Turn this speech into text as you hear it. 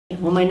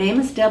Well, my name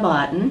is Deb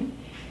Otten,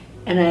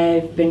 and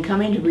I've been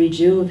coming to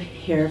Rejuv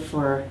here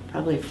for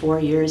probably 4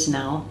 years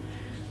now.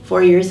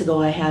 4 years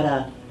ago I had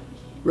a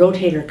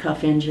rotator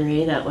cuff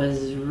injury that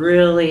was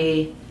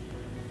really,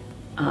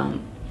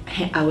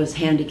 I was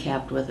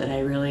handicapped with it.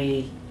 I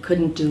really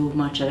couldn't do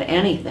much of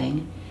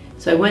anything.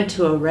 So I went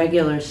to a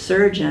regular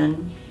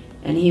surgeon,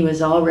 and he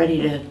was all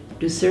ready to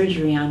do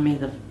surgery on me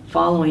the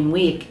following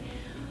week,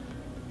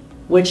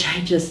 which I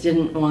just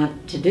didn't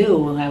want to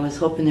do. I was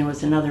hoping there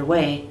was another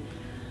way.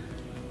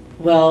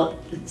 Well,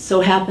 it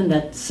so happened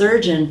that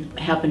surgeon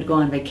happened to go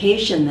on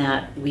vacation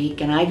that week,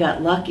 and I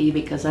got lucky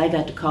because I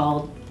got to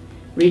call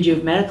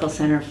Rejuv Medical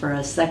Center for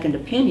a second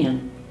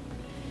opinion.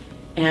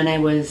 And I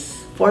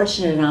was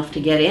fortunate enough to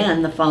get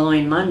in the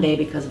following Monday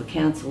because of a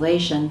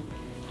cancellation,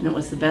 and it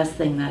was the best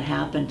thing that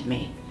happened to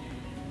me.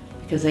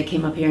 Because I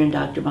came up here and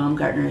Dr.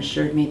 Baumgartner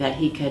assured me that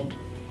he could,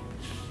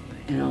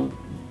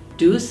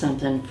 do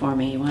something for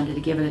me. He wanted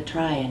to give it a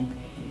try,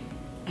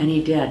 and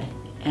he did.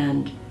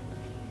 And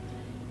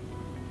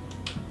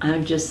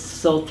I'm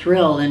just so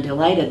thrilled and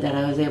delighted that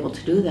I was able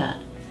to do that.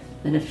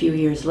 Then a few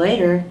years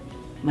later,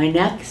 my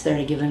neck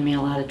started giving me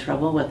a lot of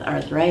trouble with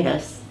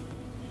arthritis.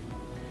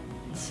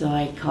 So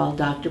I called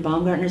Dr.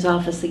 Baumgartner's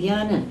office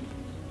again, and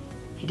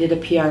he did a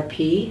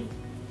PRP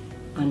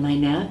on my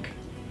neck.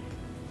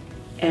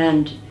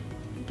 And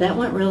that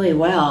went really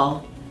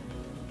well.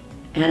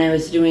 And I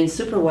was doing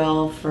super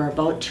well for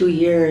about 2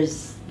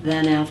 years.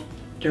 Then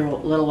after a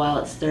little while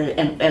it started,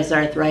 and as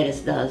arthritis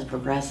does,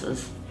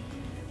 progresses,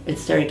 it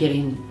started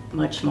getting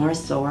much more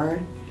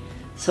sore.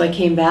 So I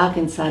came back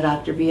and saw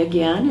Dr. B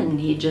again, and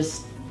he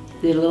just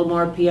did a little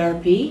more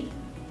PRP.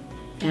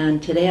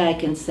 And today I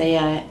can say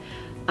I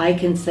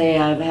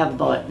have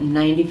about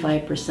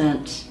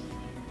 95%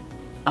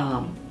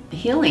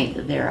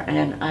 healing there,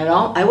 and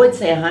I would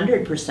say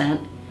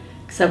 100%,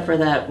 except for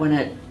that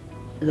when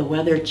the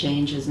weather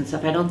changes and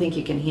stuff. I don't think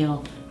you can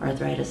heal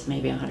arthritis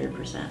maybe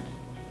 100%.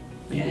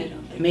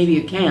 Maybe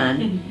you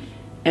can,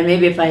 and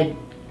maybe if I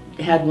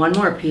had one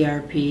more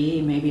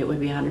PRP, maybe it would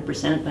be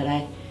 100%, but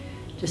I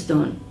just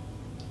don't,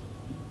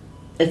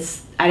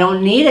 I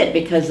don't need it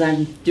because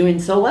I'm doing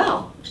so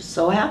well, just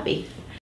so happy.